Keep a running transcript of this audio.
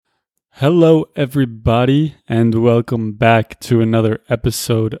Hello, everybody, and welcome back to another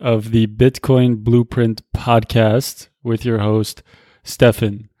episode of the Bitcoin Blueprint podcast with your host,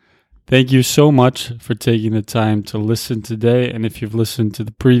 Stefan. Thank you so much for taking the time to listen today. And if you've listened to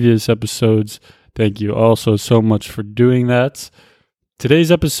the previous episodes, thank you also so much for doing that.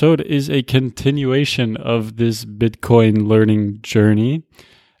 Today's episode is a continuation of this Bitcoin learning journey.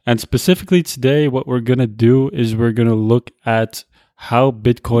 And specifically today, what we're going to do is we're going to look at how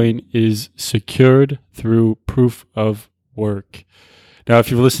Bitcoin is secured through proof of work. Now,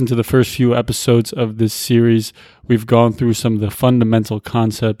 if you've listened to the first few episodes of this series, we've gone through some of the fundamental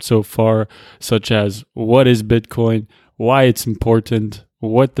concepts so far, such as what is Bitcoin, why it's important,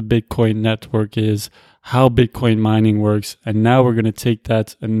 what the Bitcoin network is, how Bitcoin mining works, and now we're going to take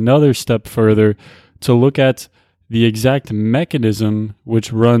that another step further to look at the exact mechanism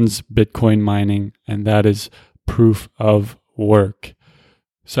which runs Bitcoin mining, and that is proof of work.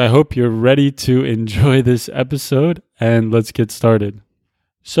 So I hope you're ready to enjoy this episode, and let's get started.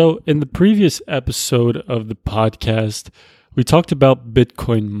 So in the previous episode of the podcast, we talked about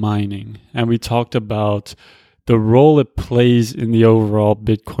Bitcoin mining, and we talked about the role it plays in the overall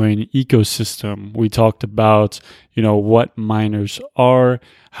Bitcoin ecosystem. We talked about, what miners are,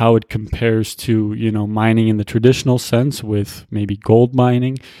 how it compares to, mining in the traditional sense with maybe gold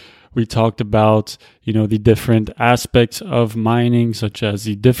mining. We talked about, the different aspects of mining, such as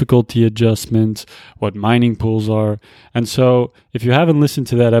the difficulty adjustment, what mining pools are. And so if you haven't listened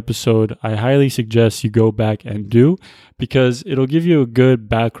to that episode, I highly suggest you go back and do, because it'll give you a good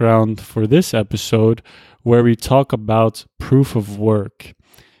background for this episode where we talk about proof of work.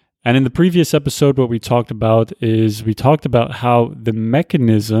 And in the previous episode, what we talked about is we talked about how the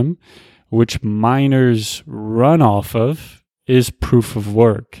mechanism which miners run off of is proof of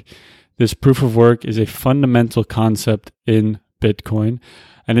work. This proof of work is a fundamental concept in Bitcoin,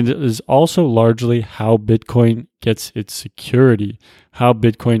 and it is also largely how Bitcoin gets its security, how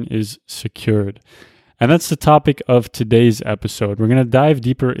Bitcoin is secured. And that's the topic of today's episode. We're going to dive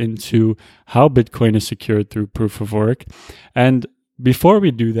deeper into how Bitcoin is secured through proof of work. And before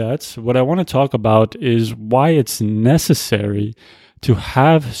we do that, what I want to talk about is why it's necessary to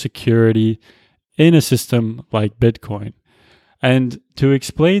have security in a system like Bitcoin. And to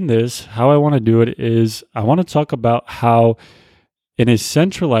explain this, how I want to do it is I want to talk about how in a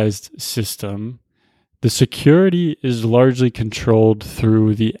centralized system, the security is largely controlled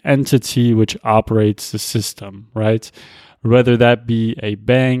through the entity which operates the system, right? Whether that be a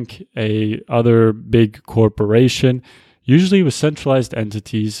bank, a other big corporation. Usually with centralized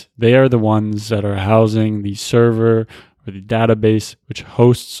entities, they are the ones that are housing the server or the database which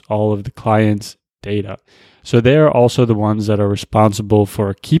hosts all of the client's data. So they are also the ones that are responsible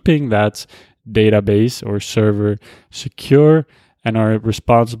for keeping that database or server secure and are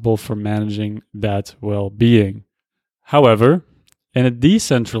responsible for managing that well-being. However, in a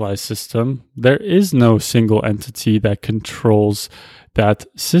decentralized system, there is no single entity that controls that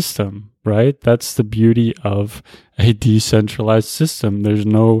system, right? That's the beauty of a decentralized system. There's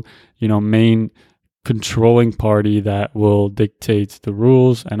no, main controlling party that will dictate the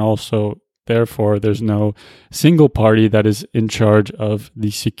rules, and also therefore, there's no single party that is in charge of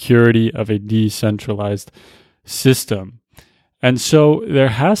the security of a decentralized system. And so there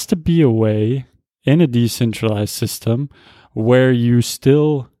has to be a way in a decentralized system where you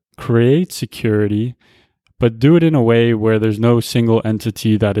still create security, but do it in a way where there's no single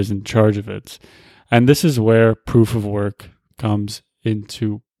entity that is in charge of it. And this is where proof of work comes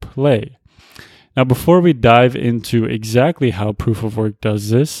into play. Now, before we dive into exactly how proof of work does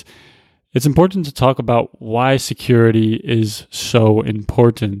this, it's important to talk about why security is so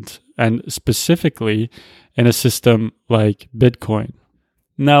important, and specifically in a system like Bitcoin.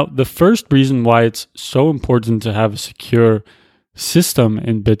 Now, the first reason why it's so important to have a secure system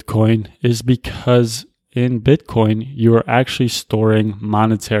in Bitcoin is because in Bitcoin, you are actually storing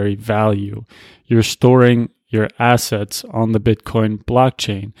monetary value. You're storing your assets on the Bitcoin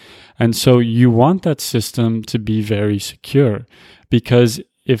blockchain. And so you want that system to be very secure, because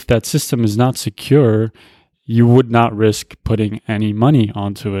if that system is not secure, you would not risk putting any money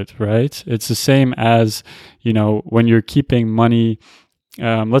onto it, right? It's the same as, when you're keeping money,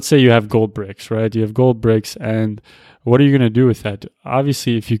 let's say you have gold bricks, right? You have gold bricks, and what are you going to do with that?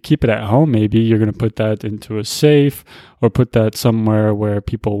 Obviously, if you keep it at home, maybe you're going to put that into a safe or put that somewhere where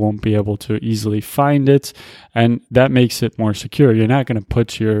people won't be able to easily find it, and that makes it more secure. You're not going to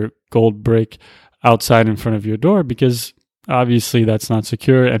put your gold brick outside in front of your door, because obviously that's not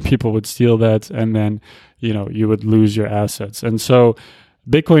secure and people would steal that, and then you would lose your assets. And so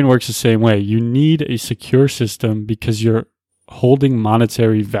Bitcoin works the same way. You need a secure system because you're holding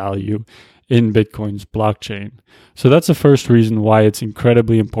monetary value in Bitcoin's blockchain. So that's the first reason why it's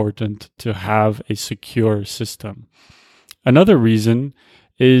incredibly important to have a secure system. Another reason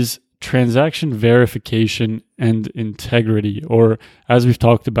is transaction verification and integrity, or as we've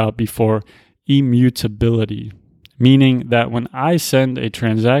talked about before, immutability, meaning that when I send a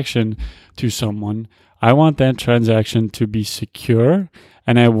transaction to someone, I want that transaction to be secure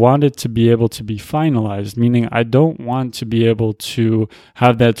and I want it to be able to be finalized, meaning I don't want to be able to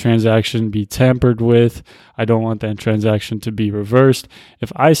have that transaction be tampered with. I don't want that transaction to be reversed.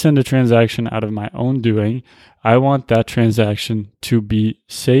 If I send a transaction out of my own doing, I want that transaction to be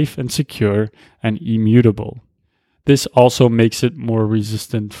safe and secure and immutable. This also makes it more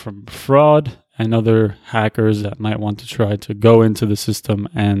resistant from fraud and other hackers that might want to try to go into the system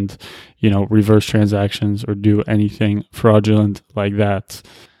and, reverse transactions or do anything fraudulent like that.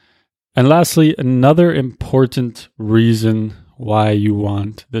 And lastly, another important reason why you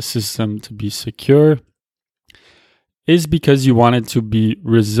want the system to be secure is because you want it to be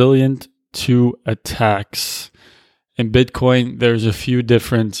resilient to attacks. In Bitcoin, there's a few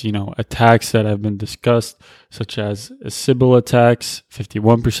different, attacks that have been discussed, such as Sybil attacks,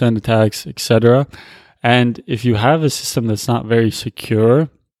 51% attacks, etc. And if you have a system that's not very secure,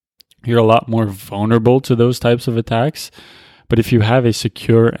 you're a lot more vulnerable to those types of attacks. But if you have a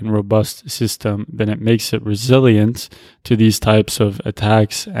secure and robust system, then it makes it resilient to these types of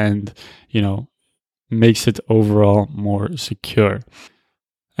attacks and, makes it overall more secure.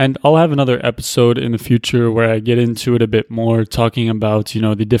 And I'll have another episode in the future where I get into it a bit more, talking about,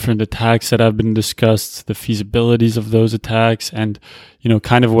 the different attacks that have been discussed, the feasibilities of those attacks, and,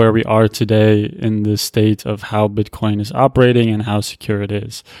 kind of where we are today in the state of how Bitcoin is operating and how secure it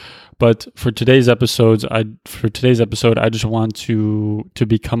is. But for today's episode, I just want to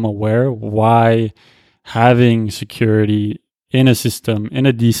become aware why having security in a system, in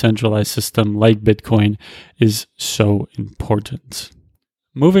a decentralized system like Bitcoin, is so important.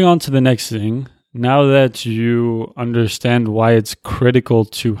 Moving on to the next thing, now that you understand why it's critical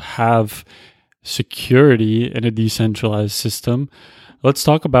to have security in a decentralized system, let's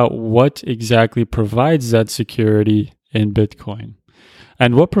talk about what exactly provides that security in Bitcoin.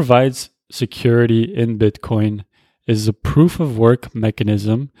 And what provides security in Bitcoin is a proof of work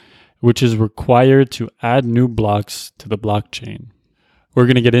mechanism, which is required to add new blocks to the blockchain. We're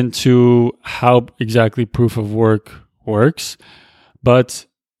going to get into how exactly proof of work works. But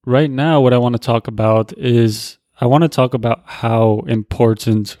right now, what I want to talk about is how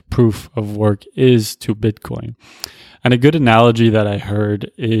important proof of work is to Bitcoin. And a good analogy that I heard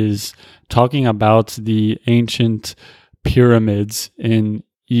is talking about the ancient pyramids in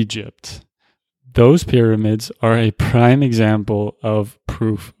Egypt. Those pyramids are a prime example of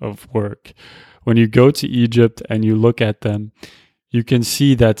proof of work. When you go to Egypt and you look at them, you can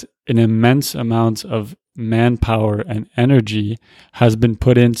see that an immense amount of manpower and energy has been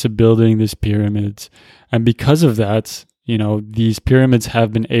put into building these pyramids. And because of that, these pyramids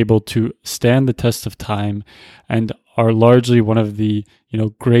have been able to stand the test of time and are largely one of the,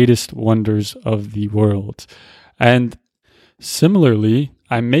 greatest wonders of the world. And similarly,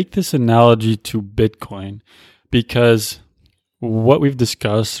 I make this analogy to Bitcoin because what we've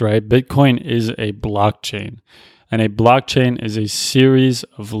discussed, right? Bitcoin is a blockchain, and a blockchain is a series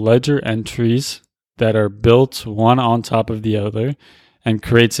of ledger entries that are built one on top of the other and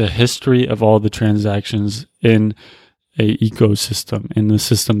creates a history of all the transactions in a ecosystem, in the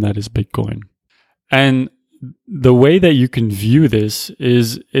system that is Bitcoin. And the way that you can view this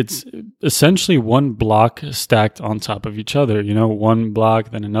is it's essentially one block stacked on top of each other, one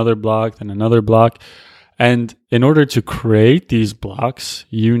block, then another block, then another block. And in order to create these blocks,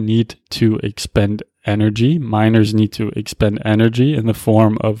 you need to expend energy. Miners need to expend energy in the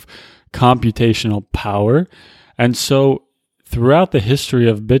form of computational power. And so throughout the history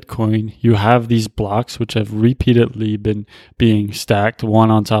of Bitcoin, you have these blocks which have repeatedly been being stacked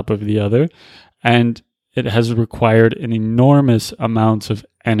one on top of the other. And it has required an enormous amount of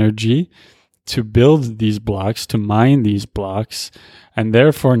energy to build these blocks, to mine these blocks. And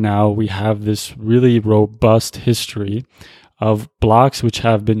therefore now we have this really robust history of blocks which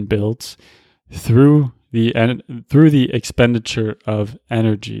have been built through the expenditure of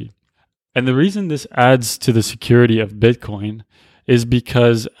energy. And the reason this adds to the security of Bitcoin is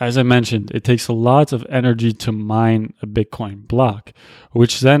because, as I mentioned, it takes a lot of energy to mine a Bitcoin block,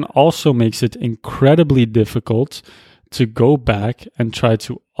 which then also makes it incredibly difficult to go back and try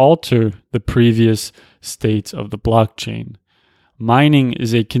to alter the previous state of the blockchain. Mining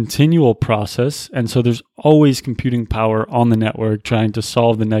is a continual process, and so there's always computing power on the network trying to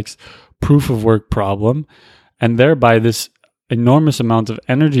solve the next proof of work problem, and thereby this enormous amount of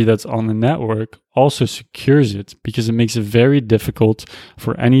energy that's on the network also secures it, because it makes it very difficult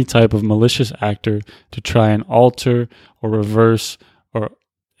for any type of malicious actor to try and alter or reverse or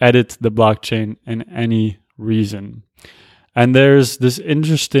edit the blockchain in any reason. And there's this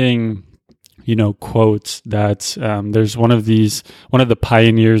interesting quote that there's one of the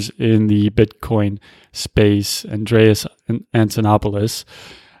pioneers in the Bitcoin space, Andreas Antonopoulos.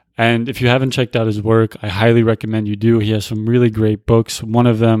 And if you haven't checked out his work, I highly recommend you do. He has some really great books. One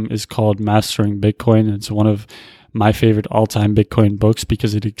of them is called Mastering Bitcoin. It's one of my favorite all-time Bitcoin books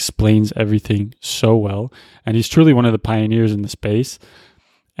because it explains everything so well. And he's truly one of the pioneers in the space.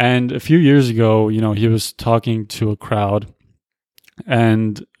 And a few years ago, he was talking to a crowd,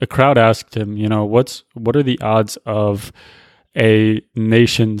 and a crowd asked him, what are the odds of a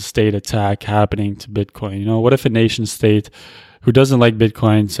nation state attack happening to Bitcoin? What if a nation state who doesn't like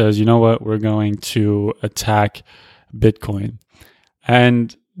Bitcoin says, we're going to attack Bitcoin?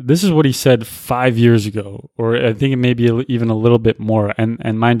 And this is what he said 5 years ago, or I think it may be even a little bit more.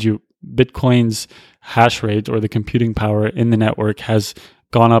 And mind you, Bitcoin's hash rate, or the computing power in the network, has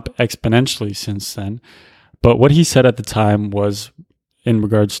gone up exponentially since then. But what he said at the time was, in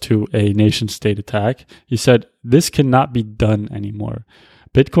regards to a nation state attack, he said, this cannot be done anymore.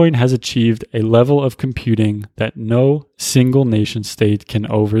 Bitcoin has achieved a level of computing that no single nation state can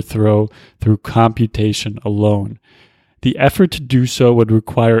overthrow through computation alone. The effort to do so would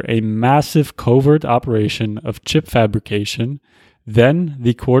require a massive covert operation of chip fabrication, then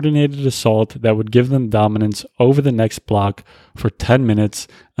the coordinated assault that would give them dominance over the next block for 10 minutes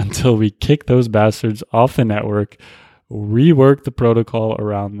until we kick those bastards off the network, rework the protocol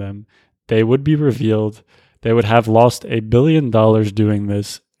around them. They would be revealed. They would have lost $1 billion doing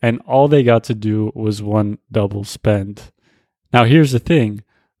this, and all they got to do was one double spend. Now here's the thing.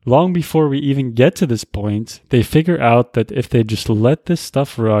 Long before we even get to this point, they figure out that if they just let this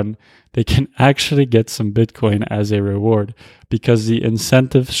stuff run, they can actually get some Bitcoin as a reward, because the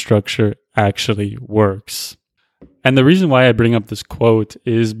incentive structure actually works. And the reason why I bring up this quote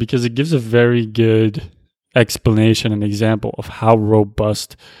is because it gives a very good explanation and example of how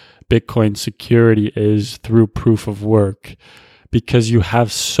robust Bitcoin security is through proof of work, because you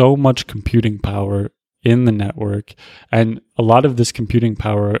have so much computing power in the network. And a lot of this computing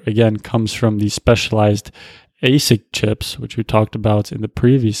power, again, comes from the specialized ASIC chips, which we talked about in the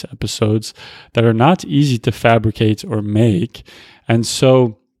previous episodes, that are not easy to fabricate or make. And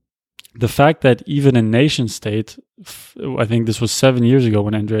so the fact that even a nation state, I think this was 7 years ago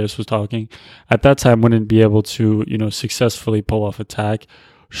when Andreas was talking, at that time wouldn't be able to, successfully pull off attack,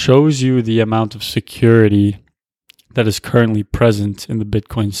 shows you the amount of security that is currently present in the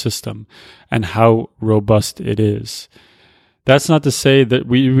Bitcoin system and how robust it is. That's not to say that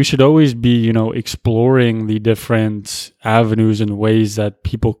we should always be, exploring the different avenues and ways that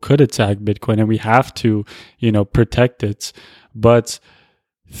people could attack Bitcoin, and we have to, protect it. But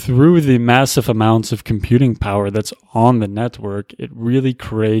through the massive amounts of computing power that's on the network, it really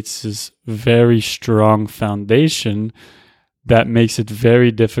creates this very strong foundation that makes it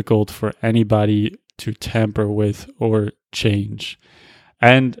very difficult for anybody to tamper with or change.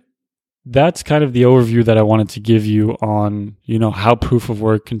 And that's kind of the overview that I wanted to give you on, how proof of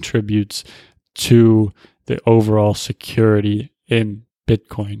work contributes to the overall security in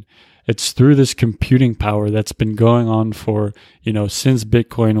Bitcoin. It's through this computing power that's been going on for, since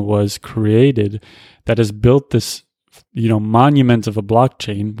Bitcoin was created, that has built this, monument of a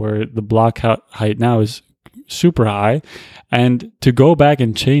blockchain where the block height now is super high. And to go back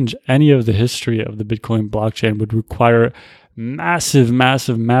and change any of the history of the Bitcoin blockchain would require massive,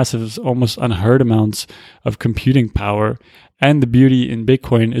 almost unheard amounts of computing power. And the beauty in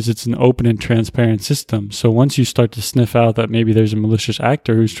Bitcoin is it's an open and transparent system. So once you start to sniff out that maybe there's a malicious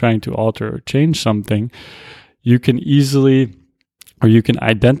actor who's trying to alter or change something, you can easily, or you can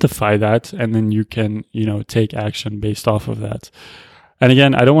identify that, and then you can, take action based off of that. And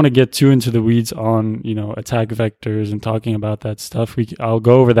again, I don't want to get too into the weeds on, attack vectors and talking about that stuff. I'll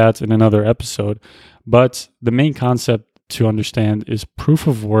go over that in another episode. But the main concept to understand is proof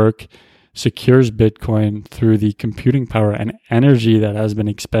of work secures Bitcoin through the computing power and energy that has been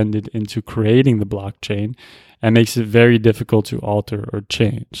expended into creating the blockchain, and makes it very difficult to alter or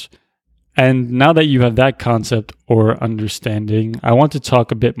change. And now that you have that concept or understanding, I want to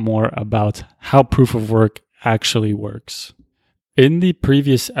talk a bit more about how proof of work actually works. In the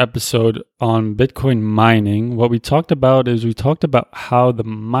previous episode on Bitcoin mining, what we talked about how the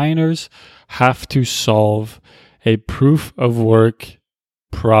miners have to solve a proof of work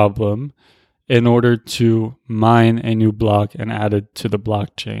problem in order to mine a new block and add it to the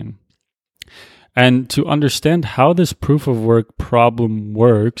blockchain. And to understand how this proof of work problem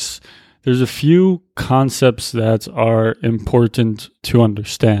works, there's a few concepts that are important to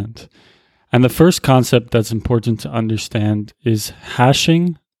understand. And the first concept that's important to understand is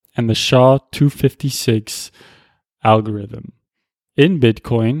hashing and the SHA-256 algorithm. In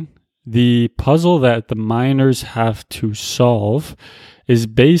Bitcoin, the puzzle that the miners have to solve is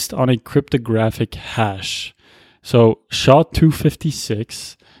based on a cryptographic hash. So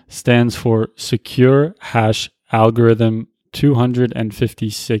SHA-256 stands for Secure Hash Algorithm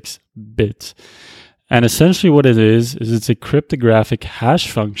 256 bit. And essentially what it is it's a cryptographic hash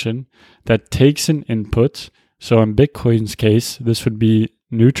function that takes an input. So in Bitcoin's case, this would be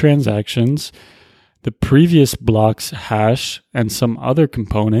new transactions, the previous block's hash, and some other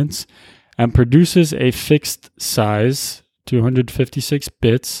components, and produces a fixed size, 256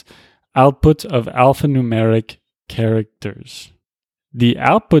 bits, output of alphanumeric characters. The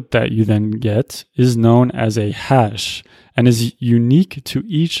output that you then get is known as a hash and is unique to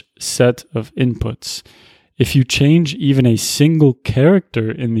each set of inputs. If you change even a single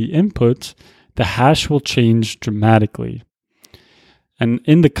character in the input, the hash will change dramatically. And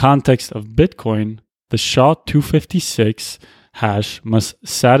in the context of Bitcoin, the SHA-256 hash must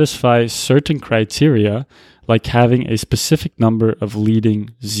satisfy certain criteria, like having a specific number of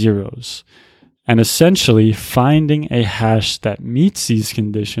leading zeros. And essentially, finding a hash that meets these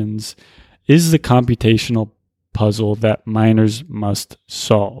conditions is the computational puzzle that miners must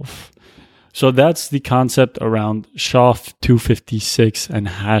solve. So that's the concept around SHA-256 and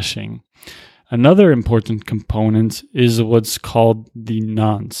hashing. Another important component is what's called the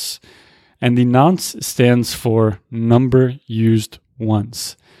nonce. And the nonce stands for number used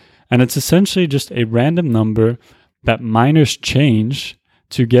once. And it's essentially just a random number that miners change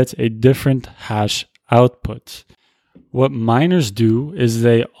to get a different hash output. What miners do is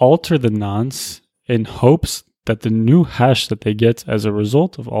they alter the nonce in hopes that the new hash that they get as a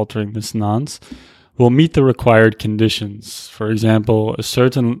result of altering this nonce will meet the required conditions. For example, a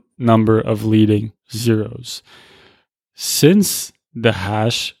certain number of leading zeros. Since the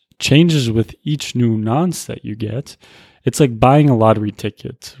hash changes with each new nonce that you get, it's like buying a lottery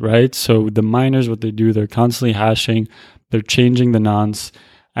ticket, right? So the miners, what they do, they're constantly hashing, they're changing the nonce,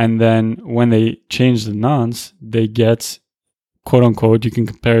 and then when they change the nonce, they get, quote unquote, you can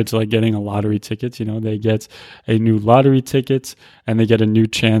compare it to like getting a lottery ticket. They get a new lottery ticket and they get a new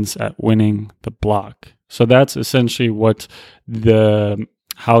chance at winning the block. So that's essentially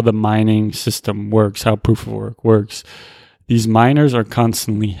how the mining system works, how proof of work works. These miners are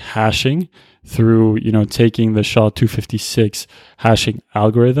constantly hashing through, taking the SHA-256 hashing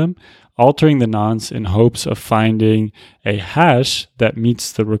algorithm, altering the nonce in hopes of finding a hash that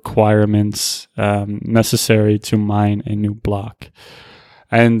meets the requirements necessary to mine a new block.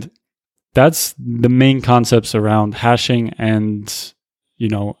 And that's the main concepts around hashing and,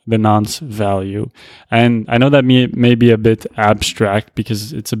 the nonce value. And I know that may be a bit abstract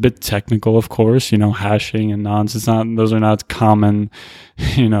because it's a bit technical, of course, hashing and nonce. Those are not common,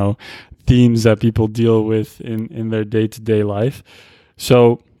 themes that people deal with in their day-to-day life.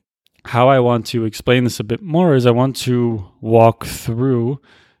 So how I want to explain this a bit more is I want to walk through,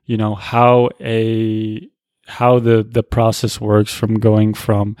 how the process works from going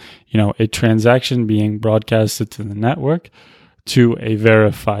from, a transaction being broadcasted to the network to a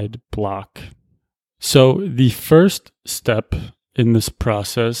verified block. So the first step in this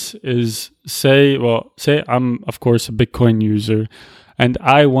process is say I'm, of course, a Bitcoin user and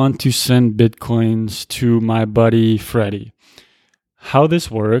I want to send Bitcoins to my buddy Freddie. How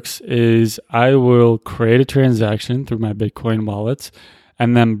this works is I will create a transaction through my Bitcoin wallet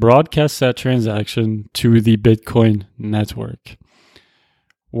and then broadcast that transaction to the Bitcoin network.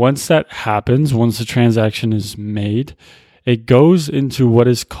 Once that happens, once the transaction is made, it goes into what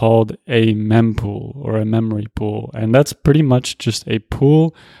is called a mempool or a memory pool. And that's pretty much just a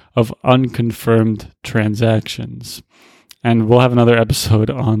pool of unconfirmed transactions. And we'll have another episode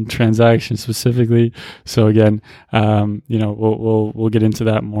on transactions specifically. So again, we'll get into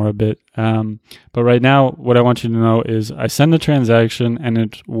that more a bit. But right now, what I want you to know is I send a transaction and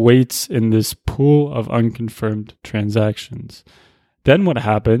it waits in this pool of unconfirmed transactions. Then what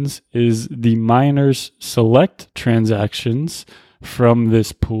happens is the miners select transactions from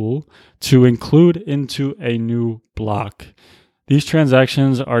this pool to include into a new block. These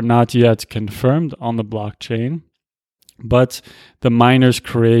transactions are not yet confirmed on the blockchain, but the miners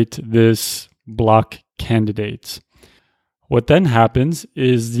create this block candidate. What then happens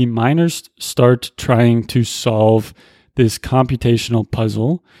is the miners start trying to solve this computational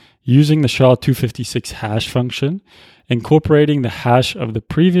puzzle using the SHA-256 hash function, incorporating the hash of the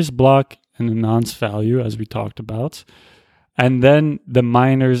previous block and a nonce value, as we talked about. And then the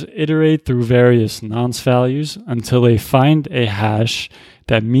miners iterate through various nonce values until they find a hash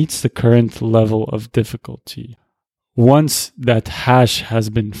that meets the current level of difficulty. Once that hash has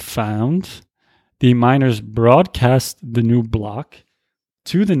been found, the miners broadcast the new block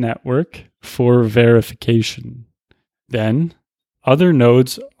to the network for verification. Then, other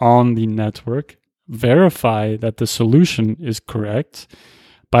nodes on the network verify that the solution is correct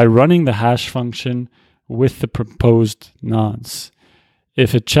by running the hash function with the proposed nonce.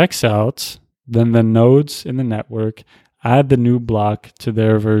 If it checks out, then the nodes in the network add the new block to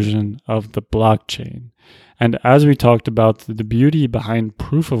their version of the blockchain. And as we talked about, the beauty behind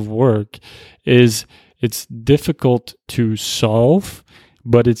proof of work is it's difficult to solve,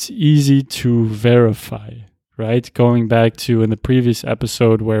 but it's easy to verify, right? Going back to in the previous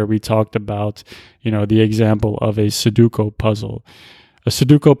episode where we talked about, the example of a Sudoku puzzle. A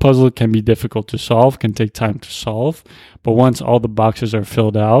Sudoku puzzle can be difficult to solve, can take time to solve, but once all the boxes are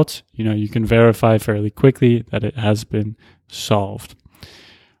filled out, you can verify fairly quickly that it has been solved.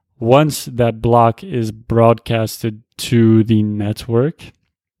 Once that block is broadcasted to the network,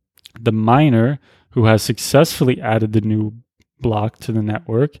 the miner who has successfully added the new block to the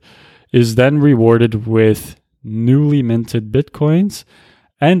network is then rewarded with newly minted Bitcoins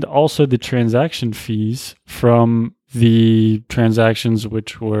and also the transaction fees from the transactions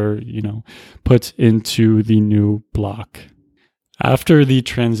which were, put into the new block. After the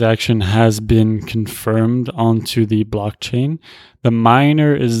transaction has been confirmed onto the blockchain, the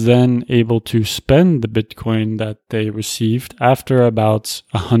miner is then able to spend the Bitcoin that they received after about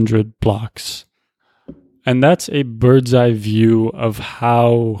 100 blocks. And that's a bird's eye view of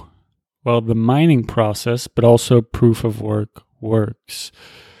how, the mining process, but also proof of work works.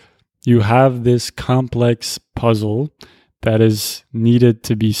 You have this complex puzzle that is needed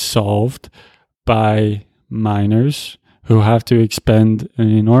to be solved by miners who have to expend an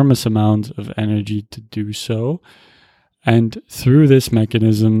enormous amount of energy to do so. And through this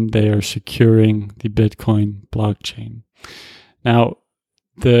mechanism, they are securing the Bitcoin blockchain. Now,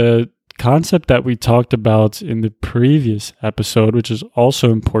 the concept that we talked about in the previous episode, which is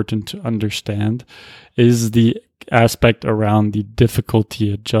also important to understand, is the aspect around the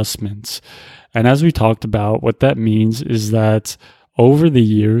difficulty adjustments. And as we talked about, what that means is that over the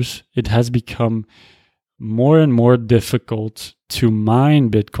years, it has become more and more difficult to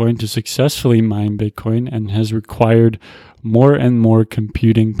mine Bitcoin, to successfully mine Bitcoin, and has required more and more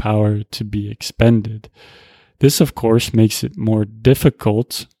computing power to be expended. This, of course, makes it more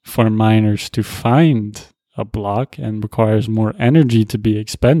difficult for miners to find a block and requires more energy to be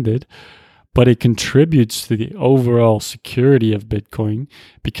expended, but it contributes to the overall security of Bitcoin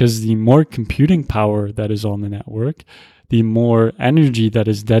because the more computing power that is on the network, the more energy that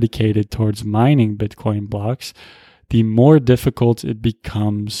is dedicated towards mining Bitcoin blocks, the more difficult it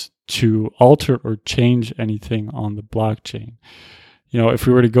becomes to alter or change anything on the blockchain. If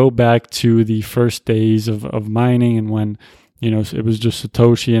we were to go back to the first days of mining and when, it was just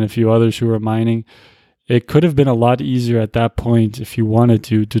Satoshi and a few others who were mining, it could have been a lot easier at that point if you wanted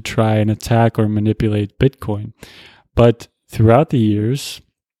to try and attack or manipulate Bitcoin. But throughout the years,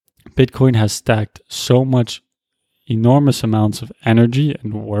 Bitcoin has stacked so much enormous amounts of energy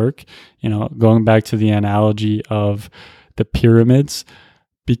and work, going back to the analogy of the pyramids,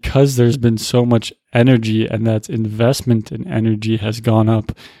 because there's been so much energy and that investment in energy has gone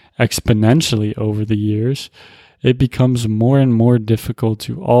up exponentially over the years, it becomes more and more difficult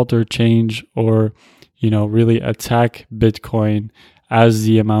to alter, change, or, really attack Bitcoin as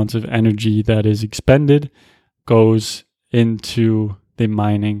the amount of energy that is expended goes into the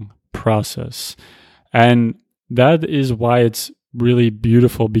mining process. And that is why it's really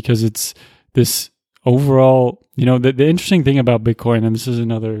beautiful, because it's this overall, the interesting thing about Bitcoin, and this is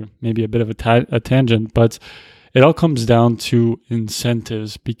another, maybe a bit of a tangent, but it all comes down to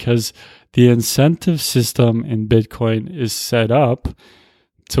incentives, because the incentive system in Bitcoin is set up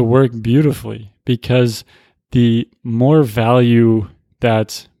to work beautifully, because the more value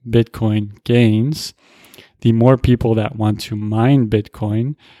that Bitcoin gains, the more people that want to mine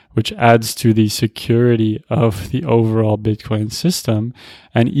Bitcoin, which adds to the security of the overall Bitcoin system.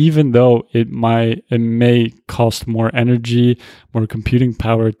 And even though it may cost more energy, more computing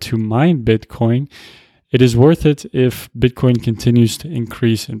power to mine Bitcoin, it is worth it if Bitcoin continues to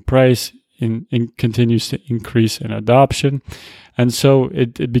increase in price, continues to increase in adoption. And so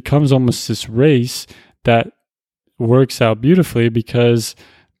it becomes almost this race that works out beautifully, because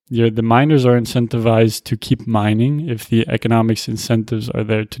the miners are incentivized to keep mining if the economics incentives are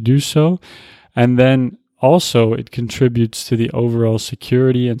there to do so. And then also it contributes to the overall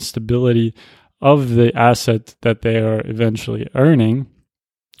security and stability of the asset that they are eventually earning.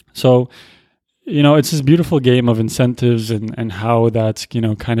 So, it's this beautiful game of incentives and how that,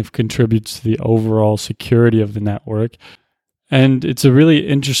 kind of contributes to the overall security of the network. And it's a really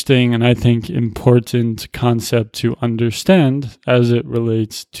interesting and I think important concept to understand as it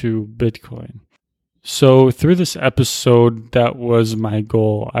relates to Bitcoin. So through this episode, that was my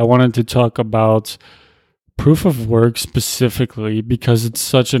goal. I wanted to talk about proof of work specifically because it's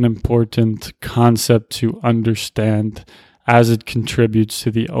such an important concept to understand as it contributes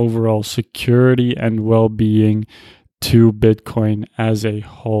to the overall security and well-being to Bitcoin as a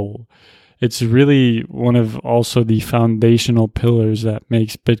whole. It's really one of also the foundational pillars that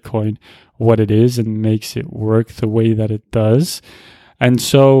makes Bitcoin what it is and makes it work the way that it does. And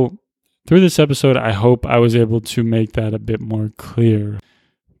so through this episode, I hope I was able to make that a bit more clear.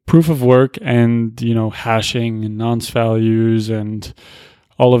 Proof of work and, hashing and nonce values and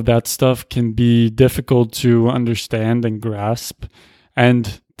all of that stuff can be difficult to understand and grasp.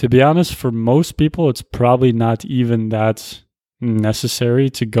 And to be honest, for most people, it's probably not even that necessary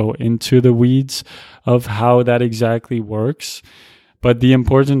to go into the weeds of how that exactly works. But the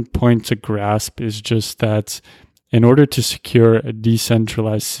important point to grasp is just that in order to secure a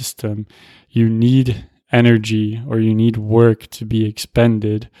decentralized system, you need energy or you need work to be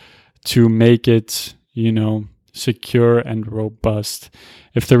expended to make it, secure and robust.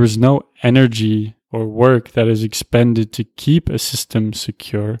 If there is no energy or work that is expended to keep a system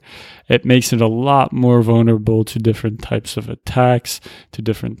secure, it makes it a lot more vulnerable to different types of attacks, to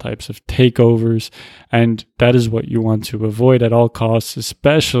different types of takeovers, and that is what you want to avoid at all costs,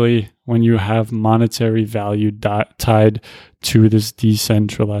 especially when you have monetary value tied to this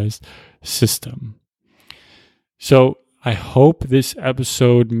decentralized system. So I hope this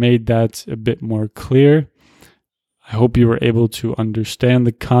episode made that a bit more clear. I hope you were able to understand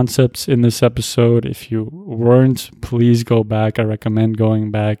the concepts in this episode. If you weren't, please go back. I recommend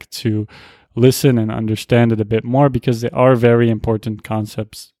going back to listen and understand it a bit more because they are very important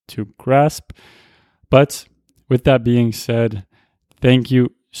concepts to grasp. But with that being said, thank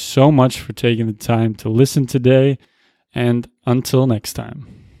you so much for taking the time to listen today, and until next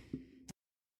time.